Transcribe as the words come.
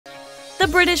The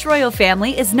British royal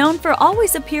family is known for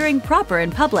always appearing proper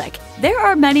in public. There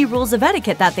are many rules of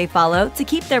etiquette that they follow to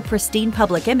keep their pristine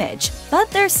public image, but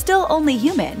they're still only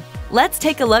human. Let's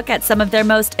take a look at some of their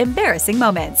most embarrassing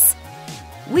moments.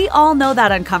 We all know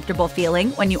that uncomfortable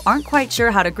feeling when you aren't quite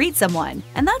sure how to greet someone,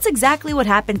 and that's exactly what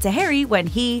happened to Harry when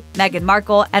he, Meghan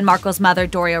Markle, and Markle's mother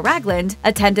Doria Ragland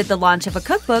attended the launch of a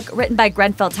cookbook written by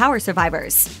Grenfell Tower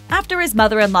survivors. After his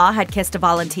mother-in-law had kissed a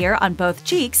volunteer on both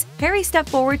cheeks, Harry stepped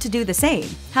forward to do the same.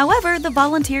 However, the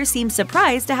volunteer seemed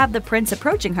surprised to have the prince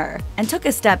approaching her and took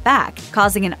a step back,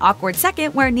 causing an awkward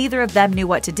second where neither of them knew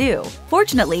what to do.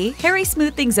 Fortunately, Harry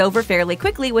smoothed things over fairly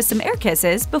quickly with some air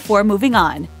kisses before moving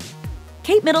on.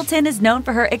 Kate Middleton is known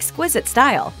for her exquisite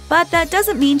style, but that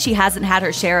doesn't mean she hasn't had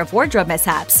her share of wardrobe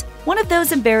mishaps. One of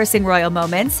those embarrassing royal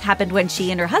moments happened when she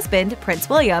and her husband,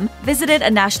 Prince William, visited a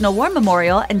National War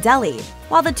Memorial in Delhi.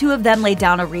 While the two of them laid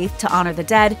down a wreath to honor the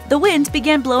dead, the wind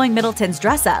began blowing Middleton's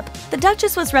dress up. The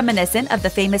Duchess was reminiscent of the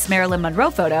famous Marilyn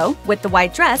Monroe photo, with the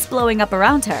white dress blowing up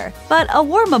around her. But a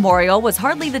war memorial was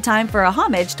hardly the time for a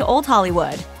homage to old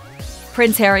Hollywood.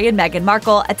 Prince Harry and Meghan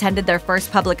Markle attended their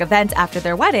first public event after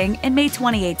their wedding in May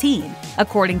 2018.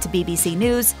 According to BBC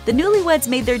News, the newlyweds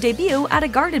made their debut at a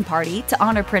garden party to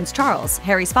honor Prince Charles,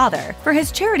 Harry's father, for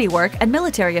his charity work and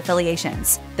military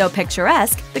affiliations. Though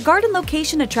picturesque, the garden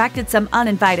location attracted some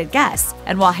uninvited guests,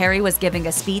 and while Harry was giving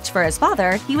a speech for his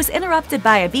father, he was interrupted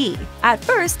by a bee. At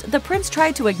first, the prince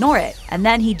tried to ignore it, and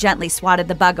then he gently swatted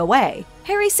the bug away.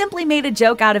 Harry simply made a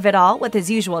joke out of it all with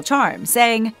his usual charm,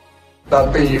 saying,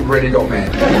 "That bee really got me."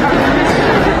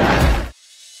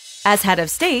 As head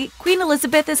of state, Queen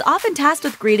Elizabeth is often tasked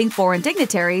with greeting foreign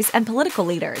dignitaries and political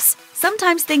leaders.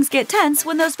 Sometimes things get tense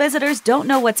when those visitors don't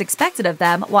know what's expected of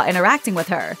them while interacting with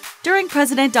her. During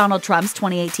President Donald Trump's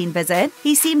 2018 visit,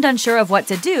 he seemed unsure of what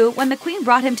to do when the Queen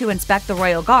brought him to inspect the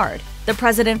royal guard. The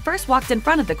president first walked in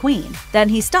front of the Queen, then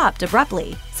he stopped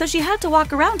abruptly, so she had to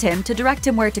walk around him to direct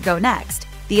him where to go next.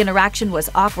 The interaction was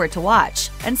awkward to watch,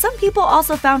 and some people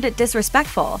also found it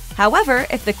disrespectful. However,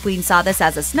 if the Queen saw this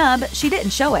as a snub, she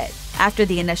didn't show it. After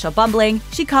the initial bumbling,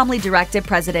 she calmly directed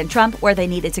President Trump where they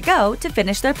needed to go to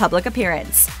finish their public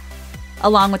appearance.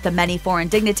 Along with the many foreign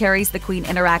dignitaries the Queen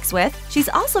interacts with, she's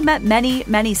also met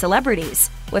many celebrities.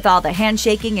 With all the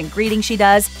handshaking and greeting she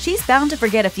does, she's bound to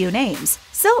forget a few names.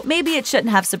 So maybe it shouldn't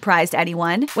have surprised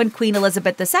anyone when Queen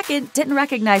Elizabeth II didn't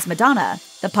recognize Madonna.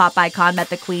 The pop icon met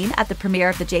the Queen at the premiere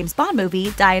of the James Bond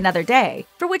movie Die Another Day,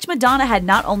 for which Madonna had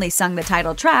not only sung the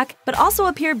title track, but also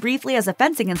appeared briefly as a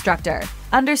fencing instructor.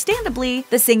 Understandably,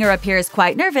 the singer appears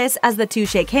quite nervous as the two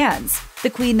shake hands. The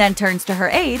Queen then turns to her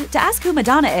aide to ask who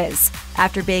Madonna is.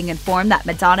 After being informed that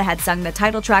Madonna had sung the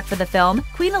title track for the film,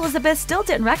 Queen Elizabeth still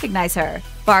didn't recognize her.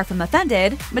 Far from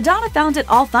offended, Madonna found it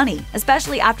all funny,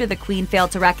 especially after the Queen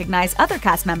failed to recognize other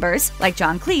cast members like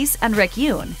John Cleese and Rick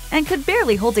Yoon, and could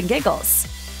barely hold in giggles.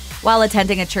 While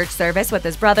attending a church service with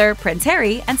his brother, Prince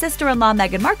Harry, and sister-in-law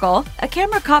Meghan Markle, a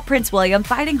camera caught Prince William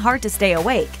fighting hard to stay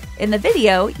awake. In the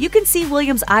video, you can see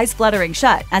William's eyes fluttering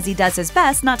shut as he does his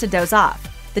best not to doze off.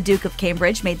 The Duke of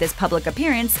Cambridge made this public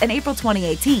appearance in April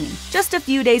 2018, just a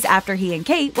few days after he and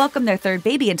Kate welcomed their third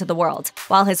baby into the world.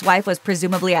 While his wife was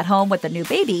presumably at home with the new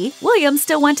baby, William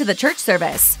still went to the church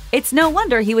service. It's no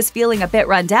wonder he was feeling a bit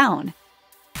run down.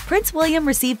 Prince William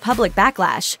received public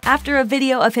backlash after a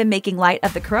video of him making light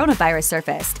of the coronavirus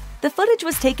surfaced. The footage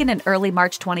was taken in early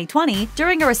March 2020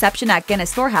 during a reception at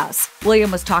Guinness Storehouse.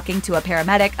 William was talking to a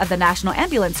paramedic of the National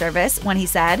Ambulance Service when he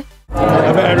said,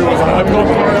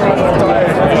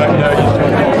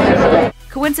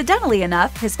 Coincidentally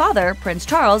enough, his father, Prince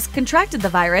Charles, contracted the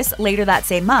virus later that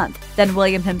same month. Then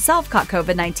William himself caught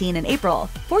COVID-19 in April.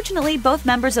 Fortunately, both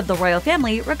members of the royal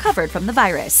family recovered from the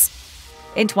virus.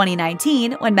 In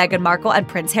 2019, when Meghan Markle and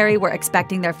Prince Harry were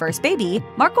expecting their first baby,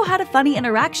 Markle had a funny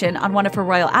interaction on one of her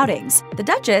royal outings. The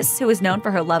Duchess, who is known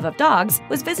for her love of dogs,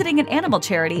 was visiting an animal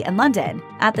charity in London.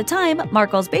 At the time,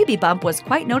 Markle's baby bump was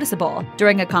quite noticeable.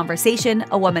 During a conversation,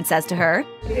 a woman says to her,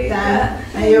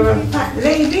 "You're a fat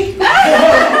lady."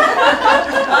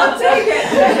 I'll take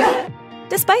it.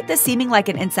 Despite this seeming like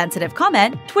an insensitive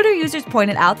comment, Twitter users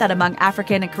pointed out that among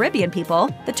African and Caribbean people,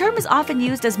 the term is often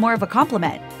used as more of a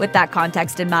compliment. With that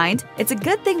context in mind, it's a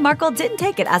good thing Markle didn't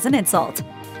take it as an insult.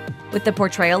 With the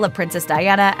portrayal of Princess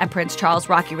Diana and Prince Charles'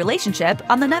 rocky relationship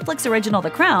on the Netflix original The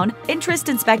Crown, interest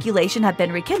and speculation have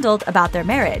been rekindled about their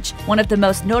marriage. One of the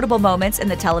most notable moments in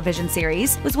the television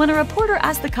series was when a reporter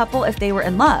asked the couple if they were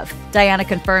in love. Diana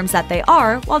confirms that they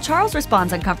are, while Charles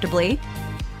responds uncomfortably,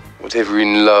 "Whatever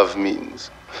in love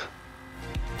means."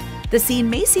 The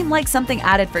scene may seem like something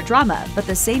added for drama, but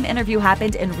the same interview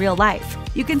happened in real life.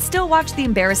 You can still watch the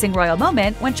embarrassing royal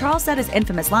moment when Charles said his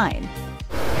infamous line.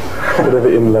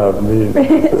 whatever in love means.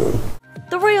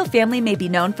 The royal family may be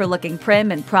known for looking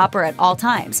prim and proper at all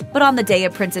times, but on the day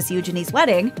of Princess Eugenie's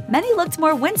wedding, many looked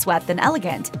more windswept than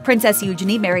elegant. Princess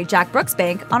Eugenie married Jack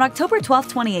Brooksbank on October 12,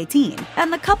 2018,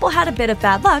 and the couple had a bit of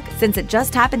bad luck since it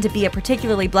just happened to be a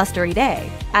particularly blustery day.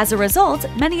 As a result,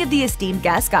 many of the esteemed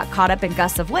guests got caught up in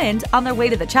gusts of wind on their way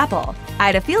to the chapel.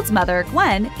 Ida Field's mother,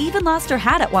 Gwen, even lost her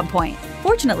hat at one point.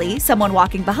 Fortunately, someone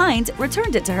walking behind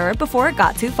returned it to her before it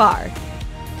got too far.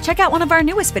 Check out one of our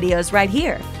newest videos right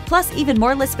here. Plus, even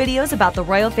more list videos about the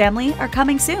royal family are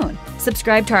coming soon.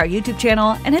 Subscribe to our YouTube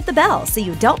channel and hit the bell so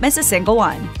you don't miss a single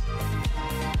one.